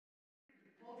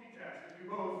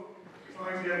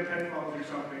you have headphones or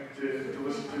something to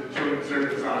listen to the children's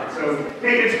service on. So,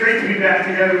 hey, it's great to be back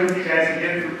together with you guys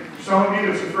again. For some of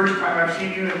you, it's the first time I've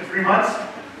seen you in 3 months.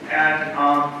 And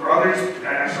for others,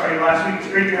 I saw you last week. It's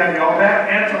great to have you all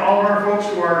back. And to all of our folks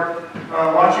who are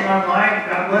watching online,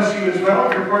 God bless you as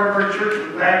well. If you're part of our church,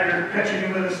 we're glad you're catching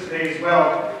in with us today as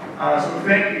well. So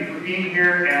thank you for being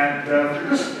here and for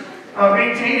just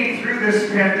maintaining through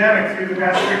this pandemic, through the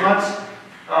past 3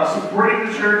 months, supporting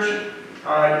the church.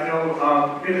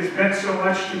 It has meant so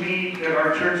much to me that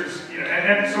our churches,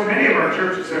 and so many of our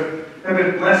churches have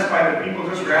been blessed by the people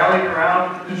just rallying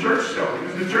around the church still.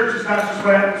 Because the church is not just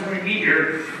what happens when we meet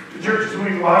here, the church is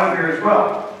when we go out of here as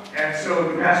well. And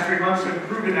so the past 3 months have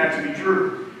proven that to be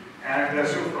true. And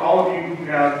so for all of you who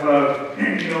have,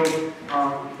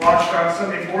 watched on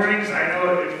Sunday mornings, I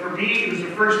know that for me, it was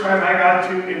the first time I got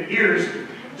to, in years,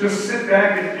 just sit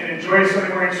back and enjoy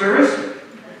Sunday morning service.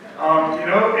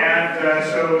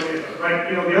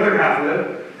 The other half of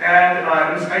it. And it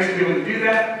was nice to be able to do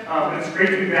that. It's great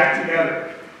to be back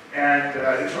together. And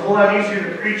it's a whole lot easier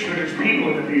to preach when there's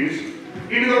people in the pews.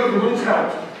 Even though the balloons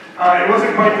helped, it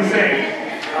wasn't quite the same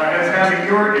as having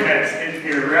your heads in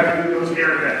here, rather than those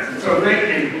air heads. And so thank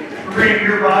you for bringing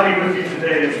your body with you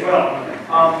today as well.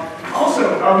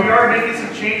 We are making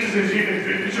some changes if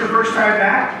it's your first time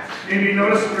back. Maybe you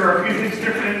notice that there are a few things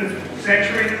different in the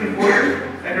sanctuary and in the foyer,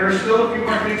 and there are still a few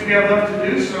more things we have left to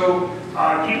do. So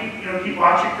keep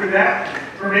watching for that.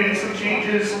 We're making some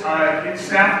changes in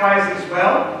staff-wise as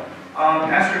well.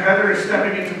 Pastor Heather is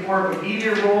stepping into more of a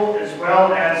media role as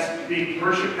well as the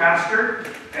worship pastor,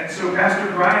 and so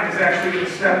Pastor Brian is actually going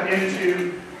to step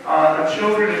into a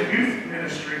children and youth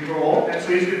ministry role, and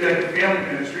so he's going to be like a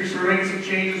family ministry. So we're making some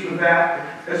changes with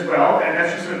that as well, and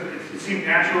that's just it seemed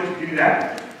natural to do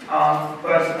that.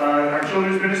 Our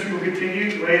children's ministry will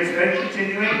continue the way it's been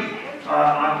continuing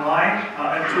online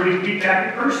until we meet back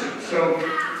in person. So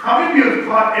how many of you have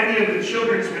caught any of the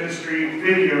children's ministry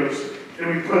videos that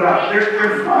we put out?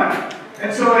 They're fun.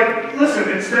 And so, listen,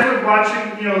 instead of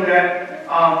watching,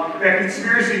 that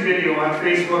conspiracy video on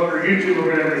Facebook or YouTube or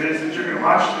whatever it is that you're going to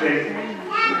watch today,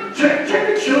 check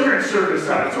the children's service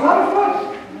out. It's a lot of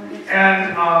fun.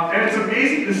 And it's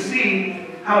amazing to see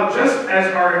how just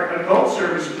as our adult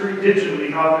service grew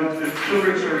digitally, how the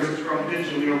children's service has grown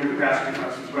digitally over the past 2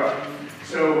 months as well.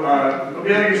 So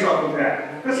avail yourself of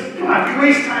that. Listen, come on, you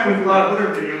waste time with a lot of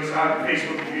other videos on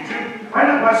Facebook and YouTube. Why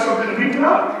not watch something that we put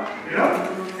up?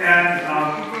 And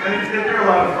they're a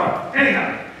lot of fun.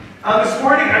 Anyhow, this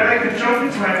morning I'd like to jump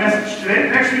into my message today.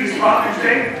 Next week is Father's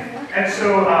Day. And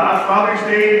so on Father's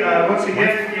Day, once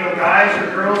again, guys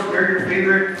or girls, wear your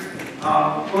favorite.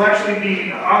 We'll actually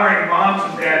be honoring moms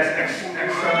and dads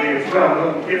next Sunday as well. A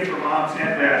little gift for moms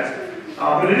and dads.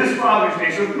 But it is Father's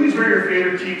Day, so please wear your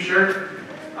favorite team shirt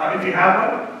if you have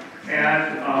one.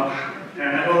 And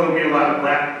I know there'll be a lot of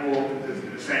black people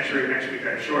in the sanctuary next week,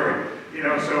 I'm sure.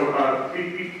 So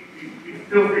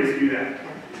feel free to do that.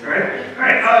 All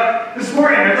right. This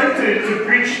morning I'd like to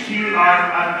preach to you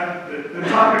on the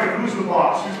topic of who's the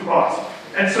boss. Who's the boss?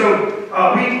 And so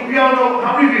we all know,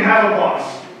 how many of you have a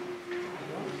boss?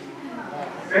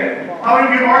 Okay? How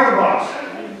many of you are the boss?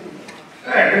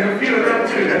 Hey, there's a few of them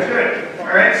too. That's good.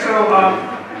 All right. So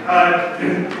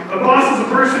a boss is a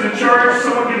person in charge,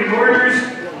 someone giving orders.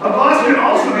 A boss can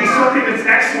also be something that's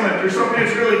excellent or something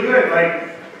that's really good. Like,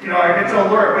 I can tell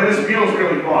Laura, but this meal's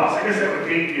really boss. I guess that would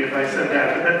date me if I said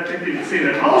that, but I think you can say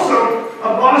that. Also,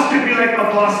 a boss could be like a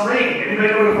boss lady. Anybody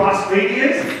know what a boss lady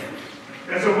is?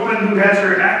 That's a woman who has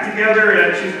her act together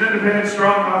and she's an independent,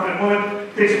 strong, confident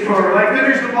woman, takes control of her life. Then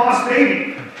there's the boss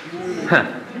baby.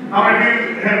 How many of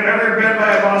you have ever been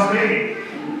by a boss baby?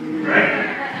 Right?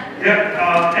 Yep.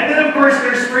 And then, of course,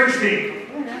 there's Springsteen.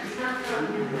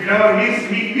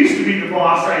 He used to be the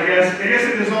boss, I guess. I guess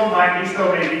in his own mind, he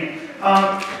still may be.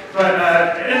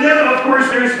 And then, of course,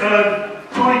 there's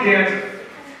Tony Danza,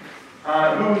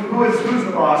 who's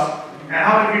the boss. And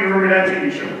how many of you remember that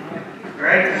TV show?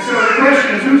 Right? And so the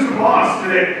question is, who's the boss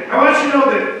today? I want you to know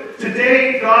that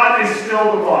today, God is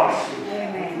still the boss.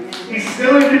 He's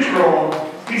still in control.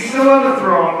 He's still on the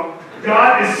throne.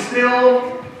 God is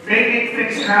still making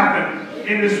things happen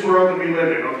in this world that we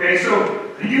live in, okay? So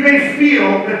you may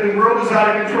feel that the world is out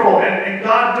of control, and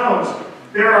God knows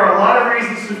there are a lot of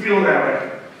reasons to feel that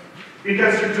way.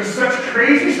 Because there's just such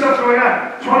crazy stuff going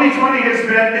on. 2020 it's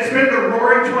been the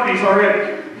roaring 20s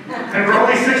already. And we're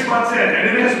only 6 months in, and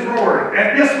it has roared.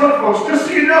 And guess what, folks? Just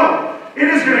so you know, it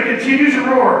is going to continue to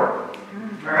roar.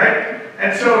 All right?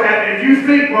 And so if you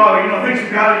think, well, things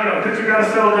have got to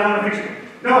settle down.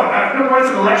 No, number one,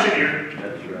 it's an election year.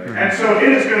 That's right. And so it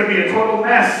is going to be a total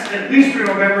mess, at least through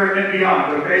November and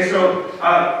beyond, okay? So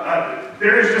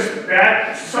there is just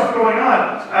bad stuff going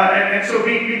on. And so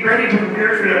be ready to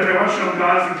prepare for that, but I want you to know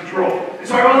God is in control. And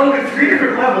so I want to look at 3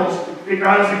 different levels that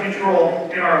God is in control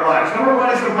in our lives. Number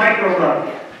 1 is the micro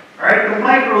level. All right, the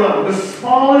micro level, the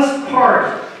smallest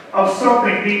part of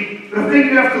something, the thing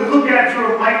you have to look at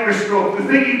through a microscope, the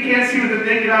thing you can't see with the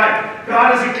naked eye.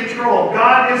 God is in control.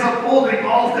 God is upholding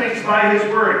all things by His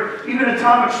Word. Even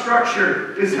atomic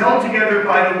structure is held together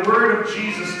by the Word of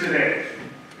Jesus today.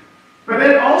 But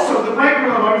then also, the micro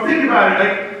level, I mean, think about it,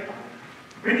 like,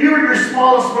 when you were your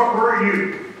smallest, what were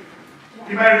you?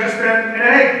 You might have just been an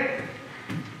egg.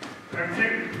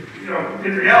 You know,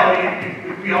 in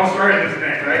reality, we all started as an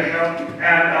egg, right? You know,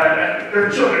 and there are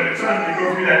children and sons that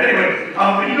go through that. Anyway,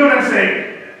 but you know what I'm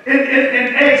saying?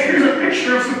 In eggs, here's a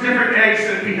picture of some different eggs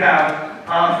that we have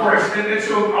for us. And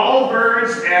so all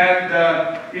birds and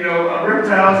you know,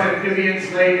 reptiles and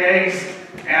amphibians lay eggs.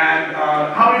 And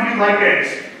how many of you like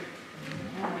eggs?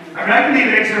 I mean, I can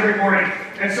eat eggs every morning.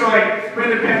 And so, like, when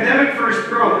the pandemic first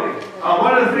broke,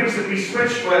 one of the things that we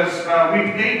switched was we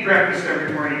made breakfast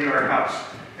every morning in our house.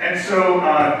 And so,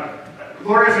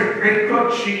 Laura's a great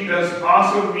cook. She does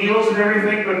awesome meals and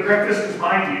everything, but breakfast is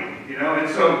my deal, you know? And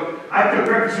so, I cook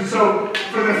breakfast. And so,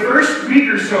 for the first week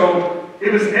or so,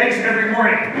 it was eggs every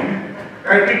morning.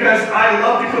 Right? Because I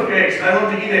love to cook eggs. I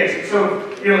love to eat eggs. And so,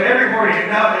 you know, every morning.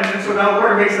 And so now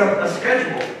Laura makes up a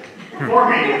schedule for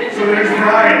me. So there's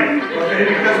variety. Okay?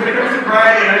 Because when it comes to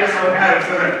variety, I just don't have it.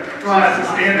 So come on, it's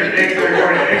a standard. Eggs every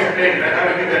morning. Eggs and bacon. I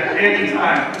would do that any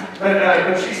time.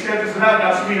 But she schedules it out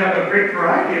now, so we have a great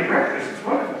variety of breakfast. It's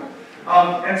wonderful.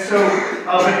 And so,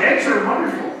 but eggs are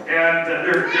wonderful, and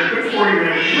they're good for you.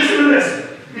 And listen to this.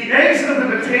 The eggs of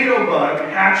the potato bug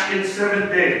hatch in 7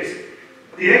 days.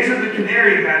 The eggs of the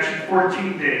canary hatch in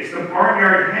 14 days. The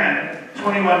barnyard hen,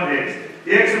 21 days.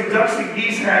 The eggs of ducks and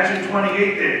geese hatch in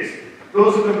 28 days.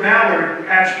 Those of the mallard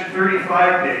hatch in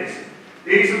 35 days.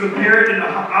 The eggs of the parrot and the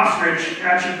ostrich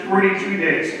hatch in 42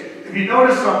 days. If you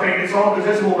notice something, it's all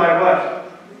divisible by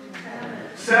what?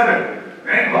 7.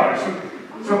 Thank God.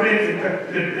 Somebody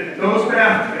that knows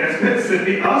math, that's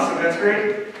awesome. That's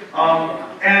great.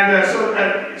 So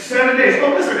 7 days. Oh,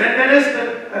 listen, that is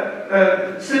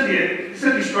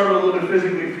Cindy struggled a little bit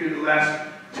physically through the last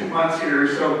 2 months here.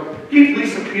 So keep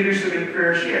Lisa Peterson in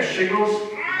prayer. She has shingles.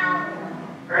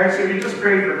 All right, so you just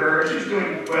pray for her. She's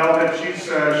doing well, but she's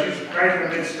right in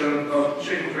the midst of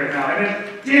shingles right now. And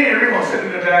then Danny Remo sitting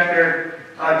in the back there.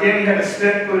 Danny had a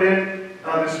stent put in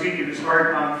this week in his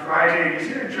heart on Friday. He's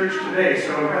here in church today,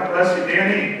 so God bless you,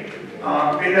 Danny.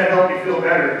 May that help you feel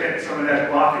better, get some of that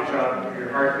blockage out of your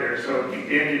heart there. So keep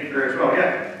Danny in prayer as well.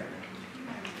 Yeah.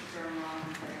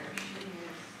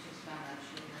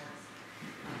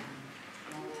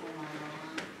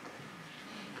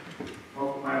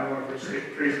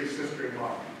 Crazy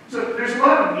sister-in-law. So there's a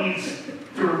lot of needs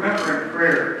to remember in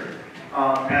prayer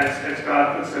as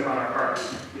God puts them on our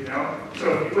hearts, you know.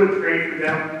 So if you would pray for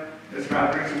them as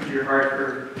God brings them to your heart,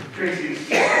 for Tracy's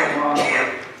sister-in-law,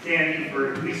 for Danny,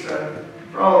 for Lisa,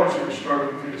 for all of us who are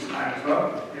struggling through this time as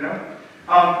well, you know.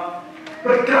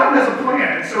 But God has a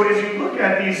plan, and so as you look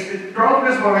at these, they're all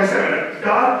divisible, like I said.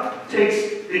 God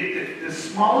takes the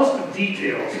smallest of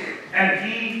details and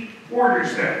He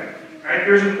orders them. Right?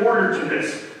 There's an order to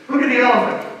this. Look at the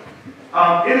elephant.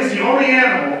 It is the only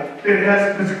animal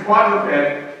that's a quadruped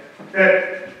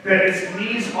that its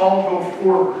knees all go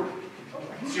forward.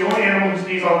 It's the only animal whose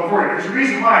knees all go forward. There's a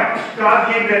reason why.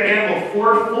 God gave that animal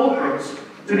 4 fulcrums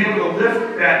to be able to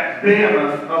lift that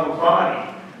behemoth of a body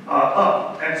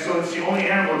up. And so it's the only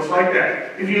animal that's like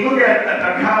that. If you look at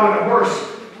a cow and a horse,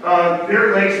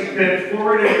 their legs bend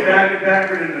forward and back and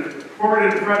backward and forward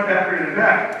and front, backward and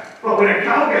back. But when a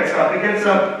cow gets up, it gets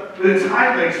up with its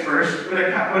hind legs first. When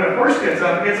a horse gets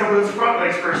up, it gets up with its front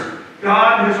legs first.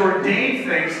 God has ordained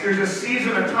things. There's a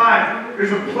season of time.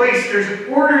 There's a place. There's an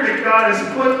order that God has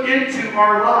put into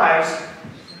our lives.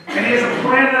 And He has a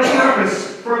plan and a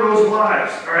purpose for those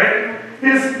lives. All right?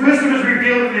 His wisdom is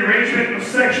revealed in the arrangement of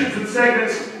sections and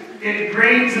segments in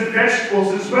grains and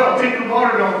vegetables as well. Take the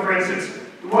watermelon, for instance.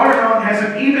 The watermelon has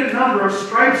an even number of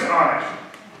stripes on it.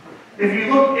 If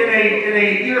you look in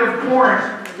a ear of corn,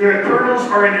 the kernels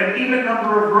are in an even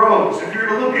number of rows. If you're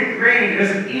to look at grain, it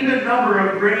has an even number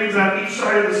of grains on each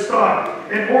side of the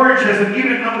stalk. An orange has an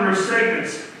even number of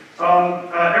segments.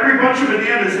 Every bunch of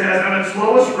bananas has on its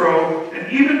lowest row an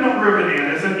even number of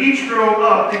bananas, and each row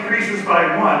up decreases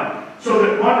by 1. So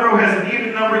that one row has an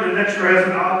even number, the next row has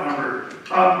an odd number.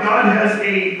 God has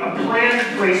a plan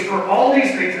in place for all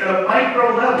these things at a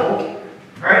micro level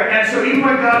Right? And so even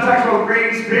when God talks about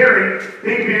grains bearing,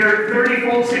 they bear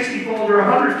 30-fold, 60-fold, or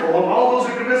 100-fold. All those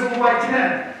are divisible by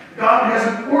 10. God has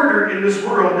an order in this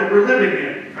world that we're living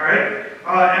in. All right?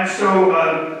 And so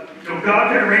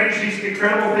God can arrange these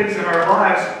incredible things in our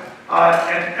lives,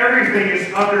 and everything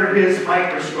is under His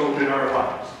microscope in our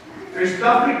lives. There's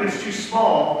nothing that's too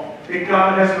small that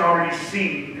God hasn't already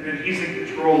seen and that He's in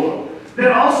control of.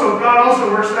 Then also, God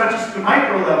also works not just at the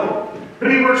micro level,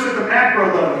 but He works at the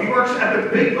macro level. He works at the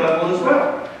big level as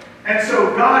well. And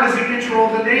so God is in control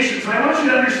of the nations. And I want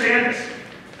you to understand this,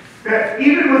 that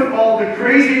even with all the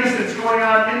craziness that's going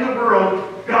on in the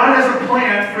world, God has a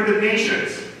plan for the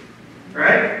nations.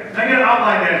 Right? And I'm going to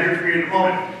outline that here for you in a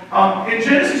moment. In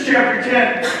Genesis chapter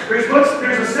 10,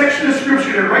 there's a section of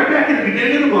Scripture there, right back in the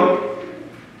beginning of the book.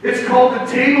 It's called the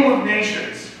Table of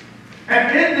Nations.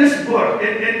 And in this book,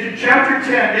 in chapter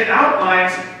 10, it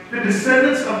outlines the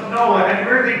descendants of Noah and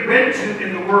where they went to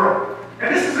in the world.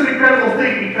 And this is an incredible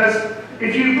thing because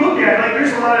if you look at, like,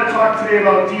 there's a lot of talk today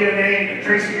about DNA and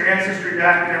tracing your ancestry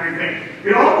back and everything.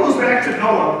 It all goes back to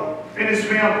Noah and his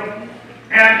family.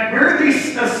 And where they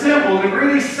assembled and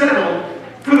where they settled,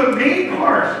 for the main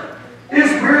part, is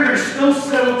where they're still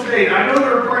settled today. And I know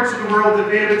there are parts of the world that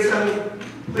may have been settled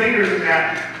later than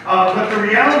that. But the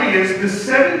reality is the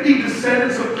 70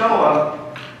 descendants of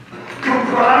Noah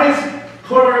comprise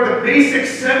what are the basic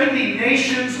 70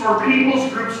 nations or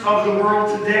peoples groups of the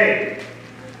world today.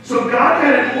 So God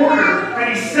had an order,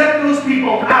 and He set those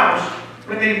people out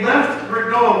when they left where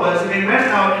Noah was, and they went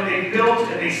out and they built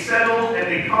and they settled and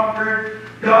they conquered.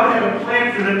 God had a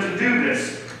plan for them to do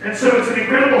this. And so it's an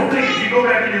incredible thing. If you go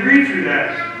back and you read through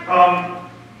that,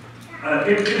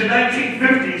 in the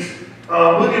 1950s,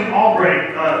 William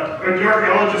Albright, the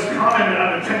archaeologist, commented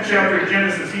on the 10th chapter of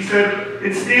Genesis. He said,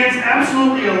 "It stands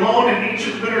absolutely alone in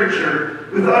ancient literature,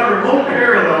 without a remote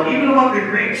parallel, even among the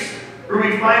Greeks, where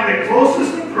we find the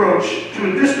closest approach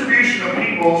to a distribution of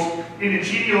peoples in a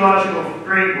genealogical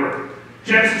framework."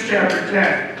 Genesis chapter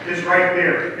 10 is right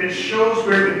there. It shows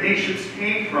where the nations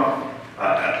came from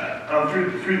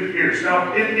through the years.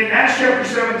 Now, in Acts chapter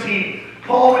 17,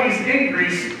 Paul, when he's in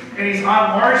Greece and he's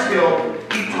on Mars Hill,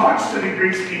 he talks to the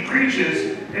Greeks and he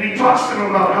preaches, and he talks to them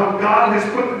about how God has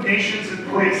put the nations in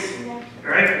place.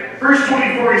 All right? Verse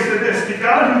 24, he said this, "The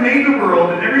God who made the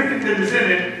world and everything that is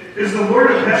in it is the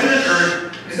Lord of heaven and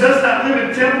earth, and does not live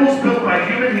in temples built by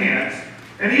human hands.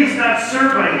 And He is not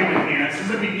served by human hands as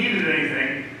if He needed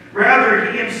anything. Rather,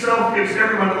 He Himself gives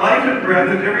everyone life and breath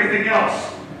and everything else.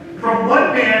 From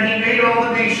one man He made all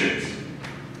the nations."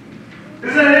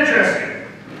 Isn't that interesting?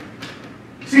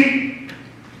 See,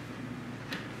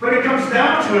 when it comes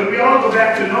down to it, we all go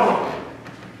back to Noah.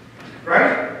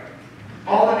 Right?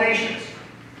 All the nations.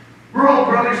 We're all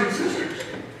brothers and sisters.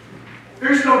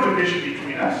 There's no division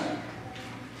between us.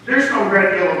 There's no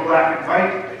red, yellow, black, and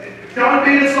white. God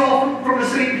made us all from the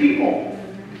same people.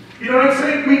 You know what I'm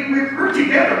saying? We're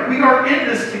together. We are in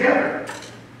this together.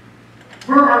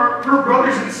 We're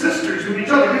brothers and sisters with each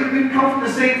other. We come from the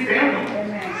same family.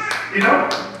 Amen. You know?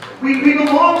 We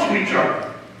belong to each other.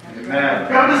 Amen.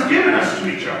 God has given us to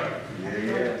each other.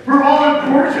 Yeah. We're all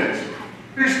important.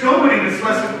 There's nobody that's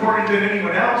less important than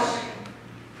anyone else.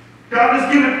 God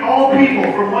has given all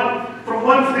people from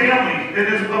one family and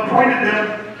has appointed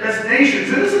them as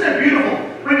nations. And isn't that beautiful?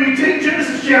 When you take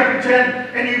Genesis chapter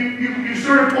 10 and you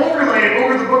sort of overlay it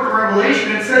over the book of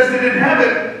Revelation, it says that in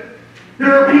heaven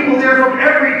there are people there from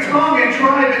every tongue and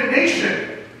tribe and nation.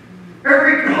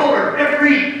 Every color,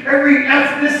 every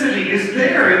ethnicity is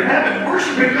there in heaven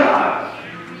worshiping God.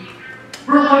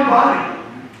 We're one body.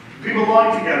 We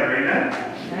belong together, amen?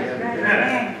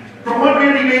 Amen. From one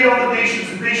man He made all the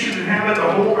nations inhabit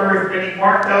the whole earth, and He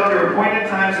marked out their appointed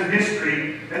times in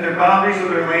history and their boundaries of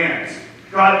their lands.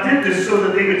 God did this so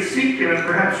that they would seek Him and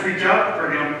perhaps reach out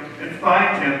for Him and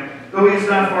find Him, though He is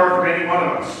not far from any one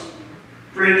of us.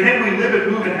 For in Him we live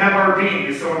and move and have our being,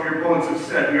 as some of your poets have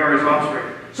said. We are His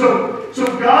offspring. So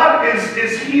God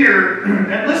is here,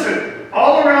 and listen,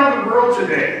 all around the world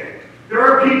today, there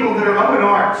are people that are up in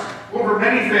arms over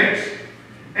many things,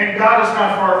 and God is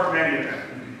not far from any of them.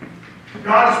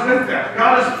 God is with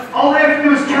them. All they have to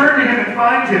do is turn to Him and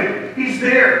find Him. He's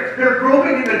there. They're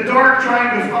groping in the dark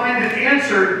trying to find an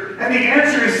answer, and the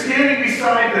answer is standing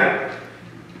beside them.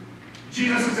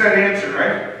 Jesus is that answer,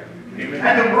 right? Amen.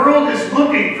 And the world is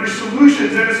looking for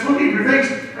solutions, and it's looking for things.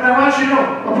 And I want you to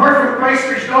know, apart from Christ,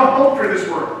 there's no hope for this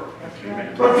world.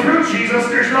 But through Jesus,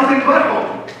 there's nothing but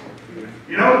hope.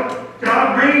 You know,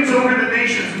 God reigns over the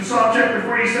nations. In Psalm chapter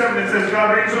 47, it says,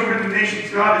 God reigns over the nations.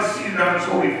 God is seated on His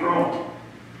holy throne.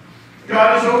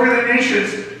 God is over the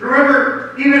nations. Remember,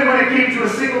 remember, even when it came to a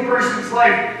single person's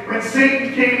life, when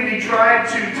Satan came and he tried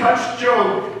to touch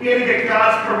Job, he had to get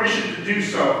God's permission to do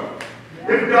so.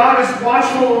 If God is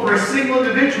watchful over a single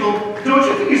individual, don't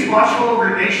you think he's watchful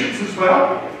over nations as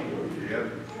well? Yep.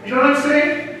 You know what I'm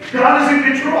saying? God is in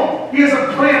control. He has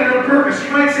a plan and a purpose.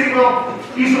 You might say, well,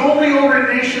 he's only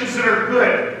over nations that are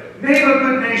good. Name a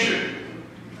good nation.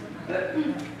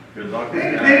 Good luck.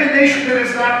 Name a nation that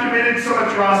has not committed some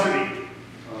atrocity.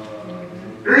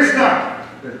 There is none.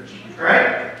 All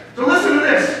right? So listen to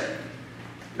this.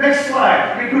 Next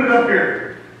slide. Let me put it up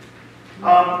here. The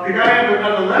guy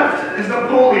on the left is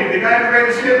Napoleon. The guy on the right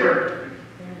is Hitler.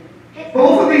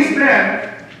 Both of these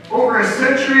men, over a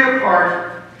century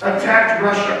apart, attacked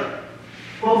Russia.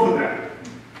 Both of them.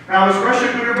 Now, is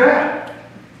Russia good or bad?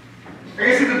 I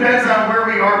guess it depends on where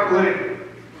we are politically.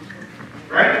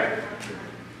 Right?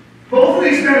 Both of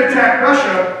these men attacked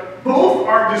Russia. Both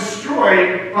are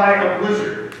destroyed by a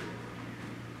blizzard.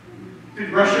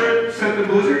 Did Russia send the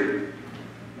blizzard?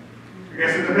 I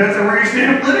guess it depends on where you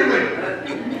stand politically.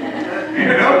 You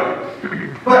know?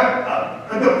 But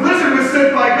the blizzard was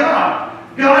sent by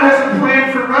God. God has a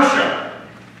plan for Russia.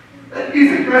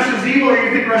 You think Russia's evil or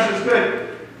you think Russia's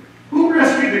good? Who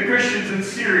rescued the Christians in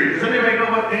Syria? Does anybody know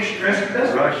what nation rescued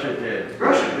us? Russia did.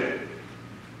 Russia did.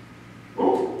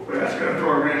 Oh, well, that's going to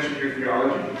throw a wrench in your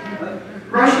theology.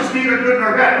 Russia's neither good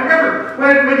nor bad. Remember,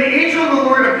 when the angel of the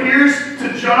Lord appears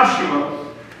to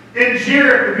Joshua in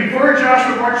Jericho, before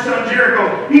Joshua marches on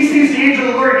Jericho, he sees the angel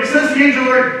of the Lord, and he says to the angel of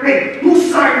the Lord, hey,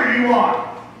 whose side are you on?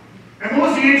 And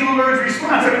what was the angel of the Lord's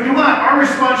response? I mean, come on, our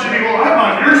response should be, well, I'm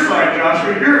on your side,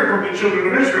 Joshua. You're from the children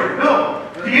of Israel. No.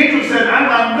 The angel said, I'm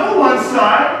on no one's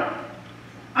side.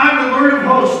 I'm the Lord of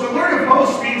hosts. The Lord of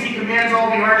hosts means he commands all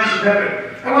the armies of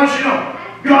heaven. I want you to know,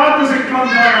 God doesn't come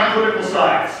down on political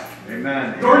sides.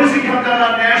 Amen. Nor does he come down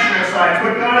on national sides,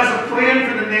 but God has a plan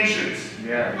for the nations.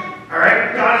 Yeah. All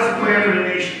right? God has a plan for the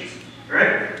nations. All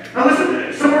right? Now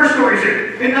listen, some more stories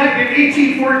here. In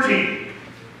 1814,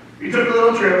 we took a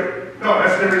little trip. No,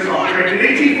 that's the result. Right? In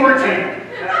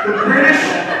 1814,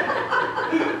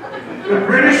 the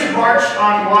British marched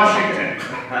on Washington.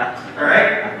 All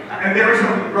right? And there was a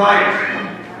riot.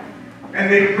 And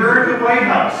they burned the White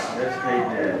House. Yes, they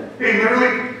did. They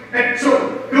literally, and so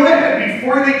go ahead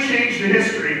before they change the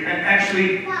history and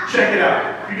actually check it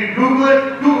out. You can Google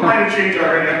it. Google might have changed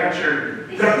already, I'm not sure.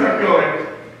 Go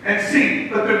and see.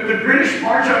 But the British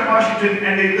march on Washington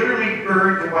and they literally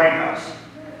burned the White House.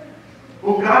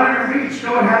 Well, God intervenes. You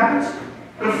know what happens?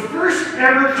 The first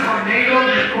ever tornado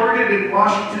recorded in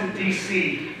Washington,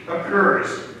 D.C.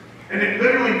 occurs. And it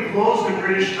literally blows the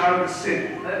British out of the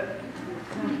city.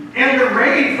 And the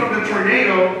rain from the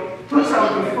tornado puts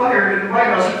out the fire in the White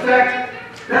House. In fact,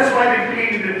 that's why they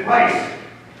painted it white.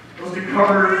 It was to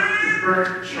cover the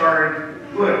burnt,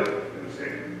 charred wood.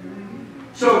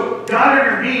 So God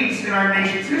intervenes in our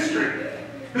nation's history.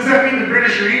 Does that mean the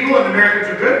British are evil and the Americans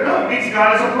are good? No, it means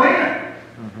God has a plan.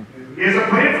 He has a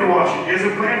plan for Washington. He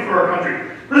has a plan for our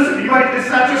country. Listen, it's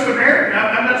not just America.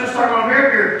 I'm not just talking about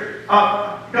America here.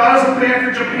 God has a plan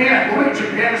for Japan. Well, wait,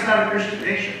 Japan is not a Christian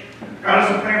nation. God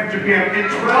has a plan for Japan. In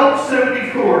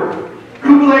 1274,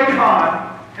 Kublai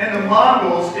Khan and the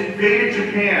Mongols invaded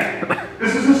Japan.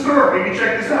 This is historical. You can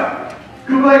check this out.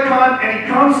 Kublai Khan, and he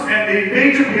comes and they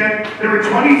invade Japan. There were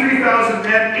 23,000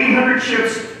 men, 800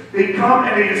 ships. They come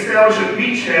and they establish a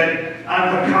beachhead on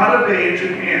Hakata Bay in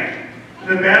Japan.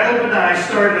 The Battle of Banai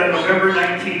started on November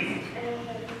 19th.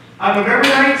 On November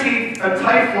 19th, a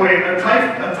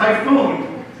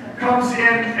typhoon comes in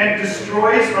and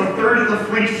destroys a third of the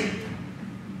fleet.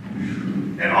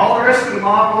 And all the rest of the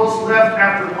Mongols left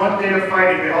after one day of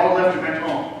fighting. They all left and went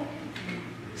home.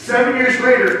 7 years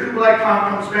later, Kublai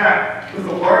Khan comes back with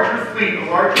a larger fleet, a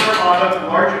larger armada, a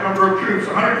larger number of troops,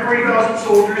 140,000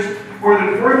 soldiers, more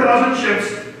than 4,000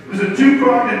 ships. It was a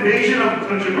two-pronged invasion of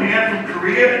Japan from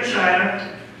Korea and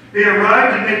China. They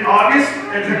arrived in mid-August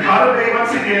at Hakata Bay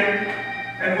once again,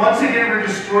 and once again were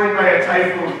destroyed by a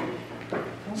typhoon.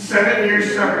 7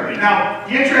 years separately. Now,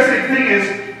 the interesting thing is,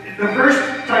 the first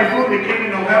typhoon that came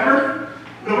in November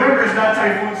is not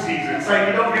typhoon season. It's like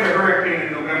you don't get a hurricane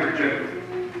in November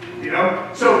generally. You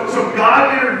know? So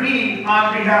God intervened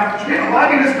on behalf of Japan.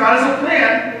 Why? Because God has a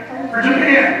plan for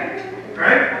Japan.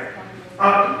 Right?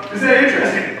 Is that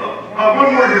interesting?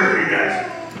 One more here for you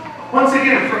guys. Once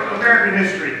again, for American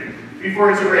history,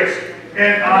 before it's erased.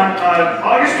 And on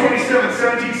August 27,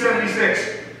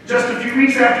 1776, just a few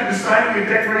weeks after the signing of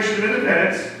the Declaration of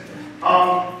Independence,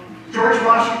 George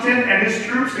Washington and his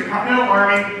troops, the Continental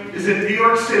Army, is in New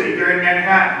York City. They're in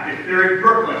Manhattan. They're in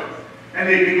Brooklyn. And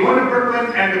they go into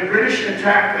Brooklyn, and the British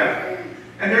attack them.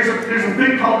 And there's a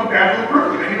thing called the Battle of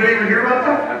Brooklyn. Anybody ever hear about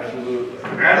that? Absolutely.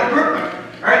 The Battle of Brooklyn.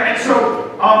 All right, and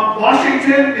so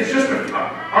Washington is just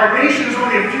our nation is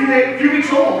only a few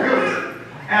weeks old, really.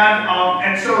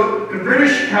 And so the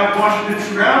British have Washington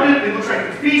surrounded. It looks like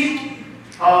a feast.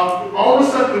 All of a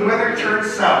sudden, the weather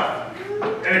turns south,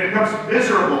 and it becomes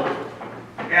miserable.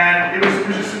 And it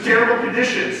was just some terrible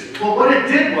conditions. Well, what it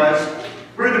did was,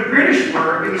 where the British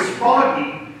were, it was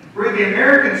foggy. Where the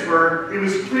Americans were, it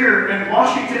was clear, and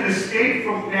Washington escaped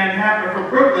from Manhattan, or from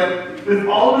Brooklyn, with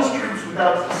all of his troops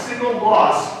without a single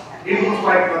loss, able to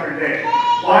fight another day.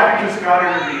 Why? Because God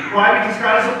intervened. Why? Because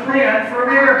God has a plan for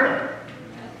America.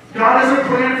 God has a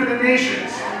plan for the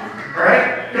nations. All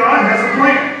right? God has a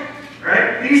plan. All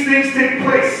right? These things take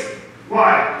place.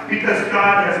 Why? Because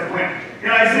God has a plan. In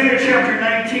Isaiah chapter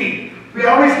 19, we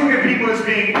always look at people as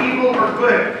being evil or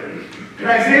good. In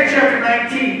Isaiah chapter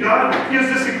 19, God gives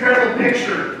this incredible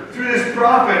picture through this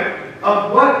prophet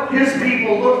of what his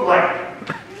people look like.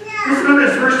 Listen to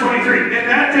this, verse 23. In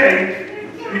that day,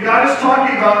 God is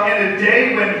talking about in a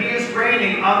day when he is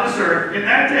reigning on this earth, in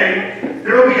that day,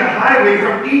 there will be a highway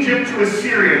from Egypt to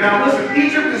Assyria. Now listen,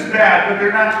 Egypt is bad, but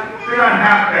they're not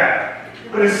half bad.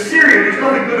 But Assyria, there's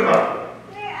nothing good about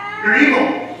them. They're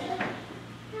evil.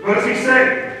 What does he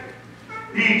say?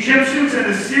 The Egyptians and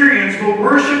Assyrians will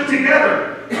worship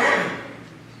together.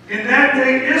 In that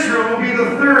day, Israel will be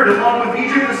the third, along with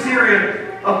Egypt and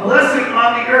Assyria, a blessing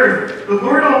on the earth. The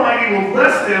Lord Almighty will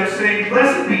bless them, saying,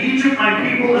 Blessed be Egypt, my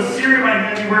people, Assyria, my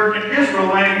handiwork, and Israel,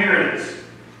 my inheritance.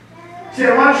 See,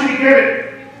 I want you to get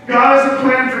it. God has a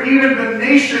plan for even the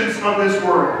nations of this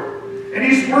world. And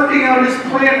he's working out his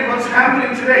plan in what's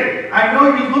happening today. I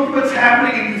know you look at what's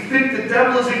happening and you think the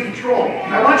devil is in control.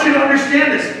 I want you to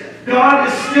understand this. God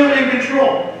is still in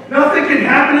control. Nothing can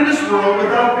happen in this world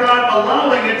without God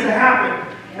allowing it to happen.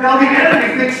 Now the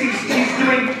enemy thinks he's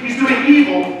doing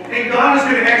evil, and God is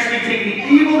going to actually take the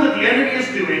evil that the enemy is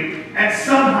doing and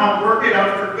somehow work it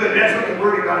out for good. That's what the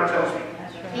Word of God tells me.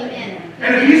 Amen.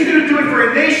 And if he's going to do it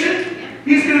for a nation,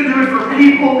 he's going to do it for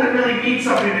people that really need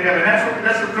something to heaven.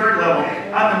 That's the third level.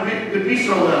 On the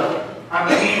miso level. On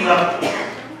the meat level.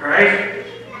 Alright?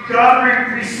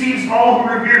 God receives all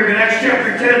who revere him. In Acts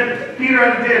chapter 10, Peter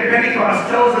on the day of Pentecost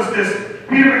tells us this.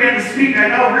 Peter began to speak, and I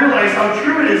now realize how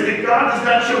true it is that God does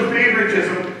not show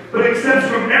favoritism, but accepts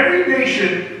from every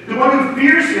nation the one who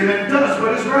fears him and does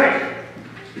what is right.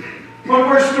 One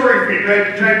more story for you.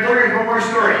 Can I tell you one more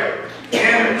story?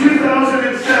 In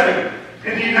 2007,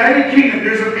 in the United Kingdom,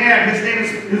 there's a man, his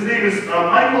name is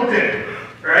Michael Dick,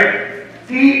 right?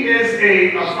 He is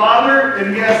a father,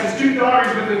 and he has his two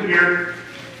daughters with him here.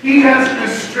 He has an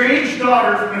estranged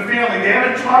daughter from the family. They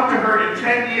haven't talked to her in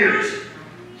 10 years,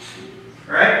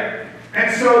 right?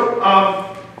 And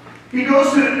so he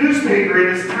goes to the newspaper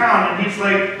in his town, and he's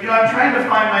like, I'm trying to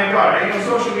find my daughter.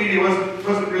 Social media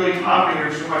wasn't really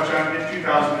popular so much in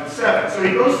 2007. So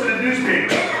he goes to the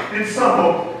newspaper in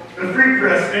Suffolk, the Free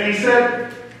Press, and he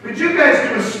said, would you guys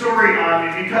do a story on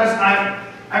me because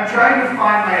I'm trying to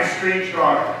find my estranged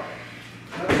daughter.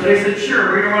 So they said, sure,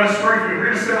 we're going to run a story for you. We're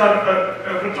going to send out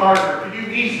a photographer. Can you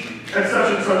meet at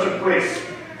such and such a place?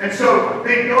 And so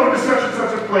they go to such and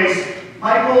such a place.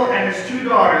 Michael and his two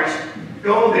daughters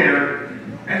go there,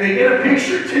 and they get a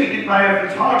picture taken by a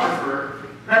photographer.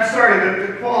 I'm sorry,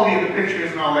 the quality of the picture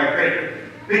isn't all that great.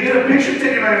 They get a picture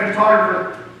taken by a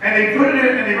photographer, and they put it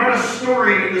in, and they run a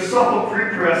story in the Suffolk Free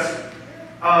Press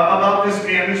about this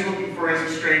man who's looking for his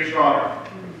estranged daughter.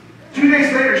 2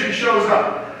 days later, she shows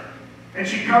up. And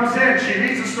she comes in, she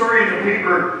reads the story in the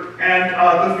paper, and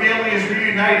the family is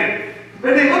reunited.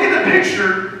 When they look at the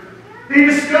picture, they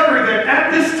discover that at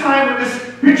this time when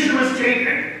this picture was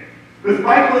taken, with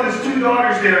Michael and his two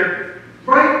daughters there,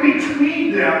 right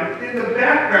between them, in the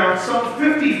background, some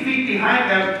 50 feet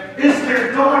behind them, is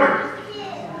their daughter.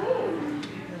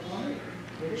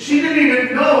 She didn't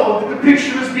even know that the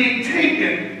picture was being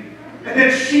taken, and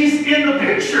that she's in the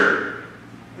picture.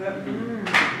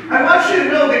 I want you to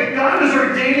know that God is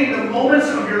ordaining the moments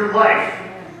of your life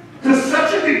to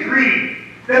such a degree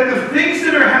that the things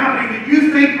that are happening that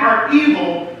you think are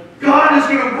evil, God is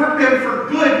going to work them for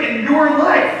good in your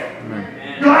life.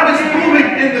 Amen. God is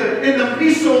moving in the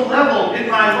miso level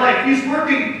in my life. He's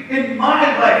working in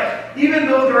my life. Even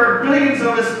though there are billions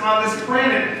of us on this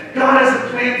planet, God has a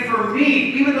plan for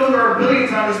me. Even though there are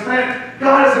billions on this planet,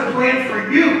 God has a plan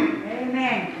for you.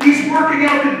 Amen. He's working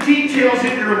out the details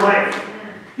in your life.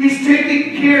 He's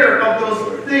taking care of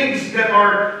those things that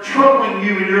are troubling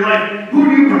you in your life. Who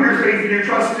do you put your faith and your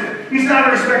trust in? He's not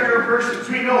a respecter of persons.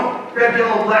 We know, red,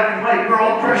 yellow, black, and white, we're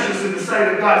all precious in the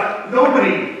sight of God.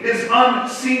 Nobody is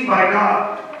unseen by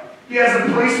God. He has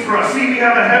a place for us. See, we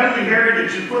have a heavenly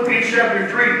heritage. In Philippians chapter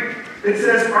 3, it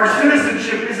says, our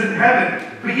citizenship is in heaven.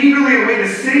 We eagerly await a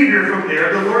Savior from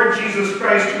there, the Lord Jesus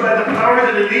Christ, who by the power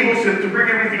that enables him to bring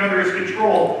everything under his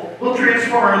control, will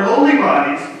transform our lowly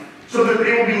bodies so that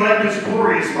they will be like his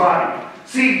glorious body.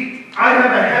 See, I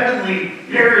have a heavenly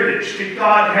heritage that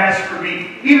God has for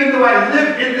me. Even though I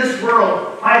live in this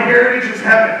world, my heritage is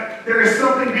heaven. There is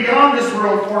something beyond this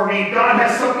world for me. God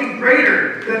has something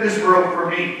greater than this world for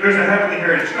me. There's a heavenly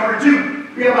heritage. Number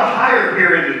 2, we have a higher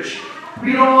heritage.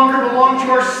 We no longer belong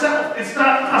to ourselves. It's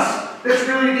not us that's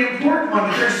really the important one.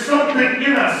 There's something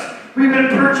in us. We've been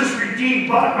purchased, redeemed,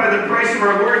 bought by the price of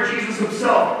our Lord Jesus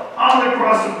himself on the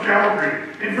cross of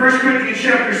Calvary. In 1 Corinthians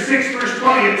chapter 6, verse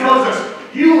 20, it tells us,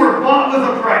 you were bought with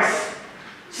a price.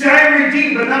 See, I am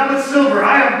redeemed, but not with silver.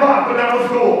 I am bought, but not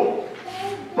with gold.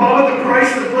 Bought with the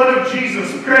price of the blood of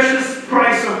Jesus, precious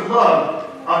price of love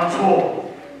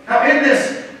untold. Now, in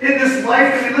this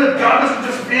life that we live, God doesn't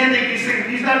just mandate these things.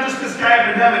 He's not just this guy up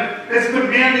in heaven that's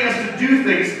commanding us to do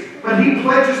things, but he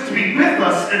pledges to be with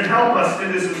us and help us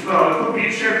in this as well. In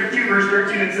Philippians chapter 2, verse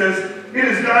 13, it says, it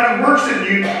is God who works in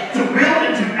you to will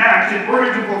and to act in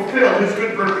order to fulfill his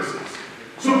good purposes.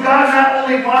 So God not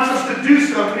only wants us to do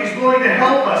stuff, but he's willing to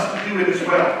help us to do it as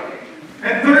well.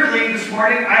 And thirdly, this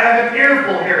morning, I have an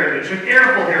heirful heritage. An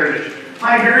heirful heritage.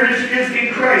 My heritage is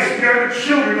in Christ. We are the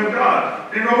children of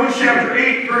God. In Romans chapter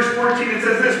 8, verse 14, it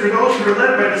says this, for those who are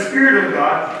led by the Spirit of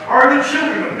God are the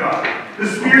children of God. The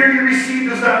Spirit you received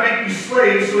does not make you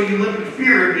slaves, so you live in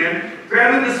fear again.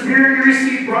 Rather, the Spirit you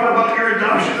received brought about your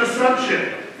adoption to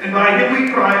sonship. And by him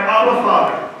we cry, Abba,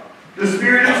 Father. The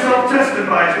Spirit himself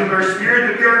testifies with our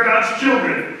spirit that we are God's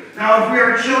children. Now, if we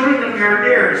are children, then we are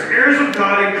heirs, heirs of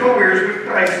God and co-heirs with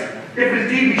Christ, if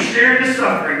indeed we share in his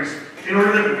sufferings, in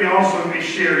order that we also may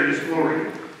share in his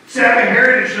glory. See, I have a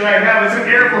heritage that I have. It's an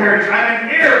heirful heritage. I'm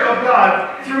an heir of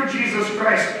God through Jesus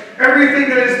Christ. Everything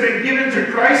that has been given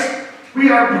to Christ, we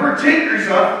are partakers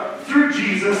of through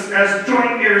Jesus as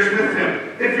joint heirs with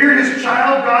him. If you're his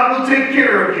child, God will take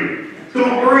care of you.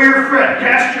 Don't worry or fret.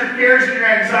 Cast your cares and your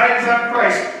anxieties on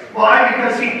Christ. Why?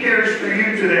 Because he cares for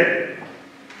you today.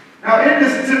 Now in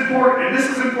this, it's important, and this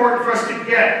is important for us to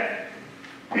get,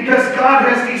 because God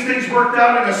has these things worked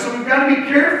out in us, so we've got to be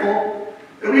careful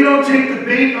that we don't take the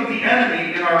bait of the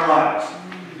enemy in our lives.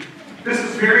 This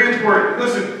is very important.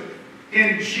 Listen,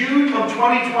 in June of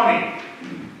 2020,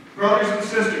 brothers and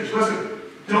sisters, listen,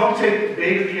 don't take the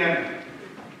bait of the enemy.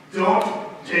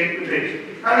 Don't take the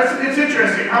bait. Now, it's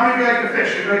interesting. How many of you like to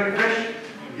fish? You like to fish?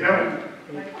 You know?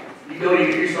 You go, you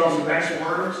get yourself some nice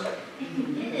worms,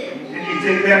 and you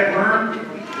take that worm,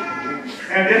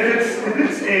 and if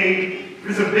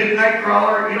it's a big night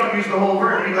crawler, you don't use the whole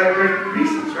worm. You like break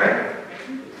pieces, right?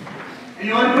 And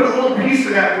you only put a little piece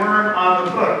of that worm on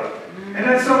the hook. And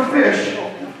then some fish,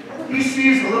 he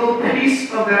sees a little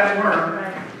piece of that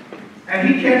worm, and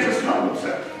he can't just help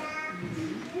himself.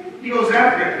 He goes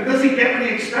after it. But does he get what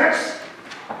he expects?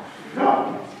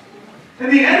 No.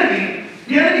 And the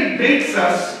enemy baits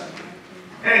us,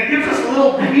 and it gives us a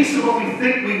little piece of what we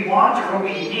think we want or what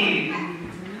we need,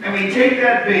 and we take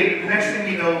that bait. The next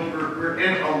thing you know, we're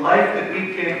in a life that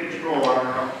we can't control on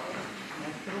our own,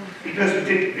 because we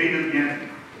take the bait of the enemy,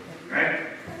 right?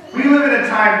 We live in a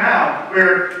time now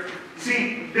where,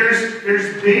 see,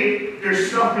 there's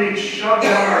stuff being shoved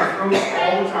down our throats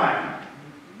all the time.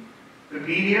 The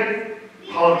media,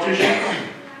 politicians,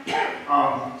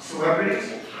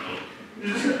 celebrities.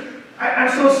 I'm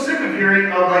so sick of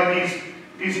hearing of like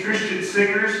these Christian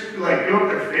singers who like give up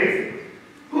their faith.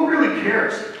 Who really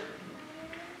cares?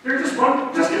 They're just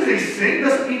because they sing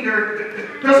doesn't mean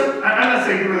I'm not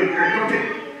saying who really cares.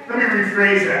 Let me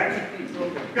rephrase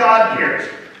that. God cares.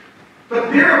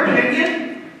 But their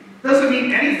opinion doesn't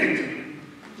mean anything to me.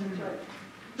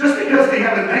 Just because they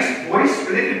have a nice voice,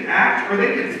 or they can act, or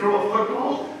they can throw a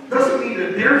football, doesn't mean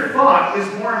that their thought is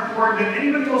more important than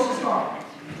anybody else's thought.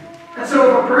 And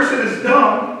so if a person is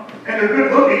dumb, and they're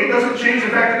good looking, it doesn't change the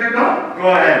fact that they're dumb. Go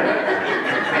ahead.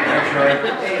 That's right.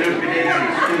 Stupid.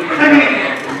 I mean,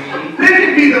 they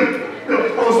could be the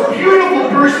most beautiful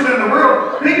person in the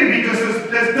world. They could be just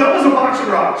as dumb as a box of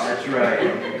rocks. That's right.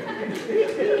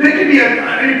 They could be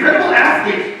an incredible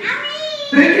athlete.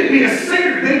 They could be a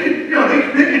singer. They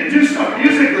could do stuff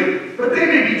musically, but they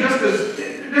may be just as,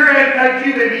 their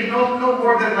IQ may be no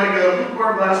more than like a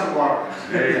lukewarm glass of water.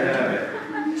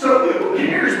 So who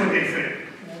cares what they think?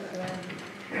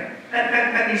 Yeah.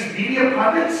 And these media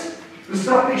pundits, the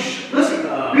stuff listen,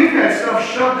 we've had stuff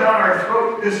shoved down our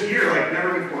throat this year like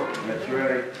never before. That's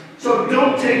right. So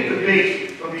don't take the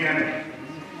bait of the enemy.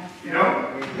 You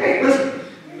know? Hey, listen,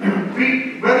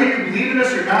 whether you believe in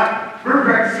us or not, we're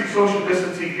practicing social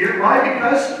distancing here. Why?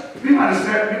 Because we want to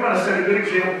set a good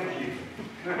example for people.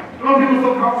 We want people to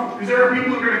feel comfortable. Because there are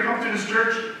people who are going to come to this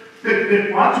church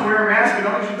that want to wear a mask and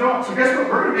others who don't. So guess what?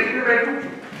 We're going to make everybody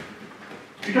comfortable.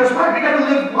 Because why? We got to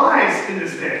live lives in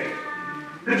this day.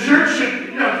 The church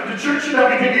should not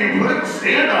be taking a political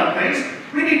stand on things.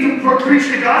 We need to preach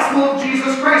the gospel of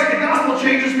Jesus Christ. The gospel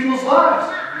changes people's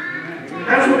lives.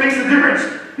 That's what makes the difference.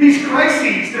 These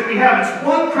crises that we have, it's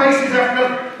one crisis after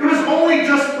another.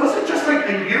 Was it just like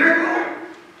a year ago?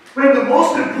 When the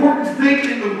most important thing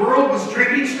in the world was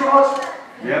drinking straws?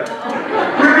 Yep.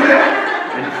 Remember that?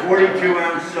 And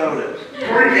 42-ounce sodas.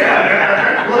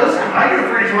 Yeah. Well, listen, I get a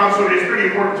 42-ounce soda. It's pretty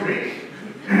important to me.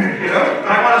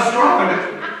 I want a straw in it.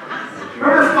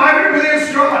 Remember, 500 million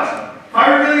straws.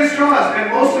 500 million straws,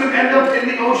 and most of them end up in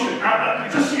the ocean.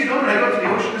 Just so you know, when I go to the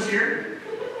ocean this year,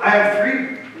 I have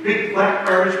 3 big black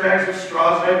garbage bags of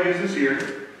straws that I've used this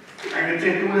year. I'm going to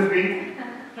take them with me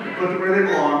and put them where they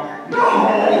belong. No!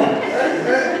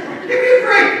 Give me a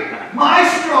break. My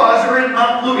straws are in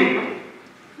Mount Louis.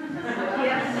 You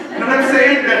know what I'm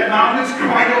saying? That mountain is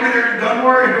going over there in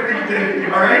Dunmore every day,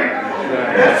 all right?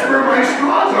 That's where my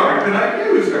straws are that I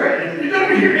use, all right? You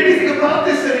don't hear anything about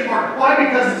this anymore. Why?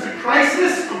 Because it's a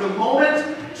crisis of the moment,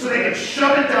 so they can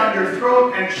shove it down your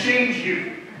throat and change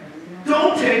you.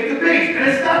 Don't take the bait. And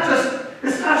it's not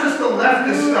just the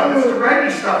leftist stuff, it's the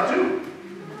righty stuff too.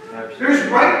 There's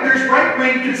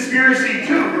right-wing conspiracy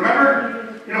too.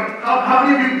 Remember? How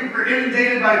many of you were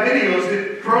inundated by videos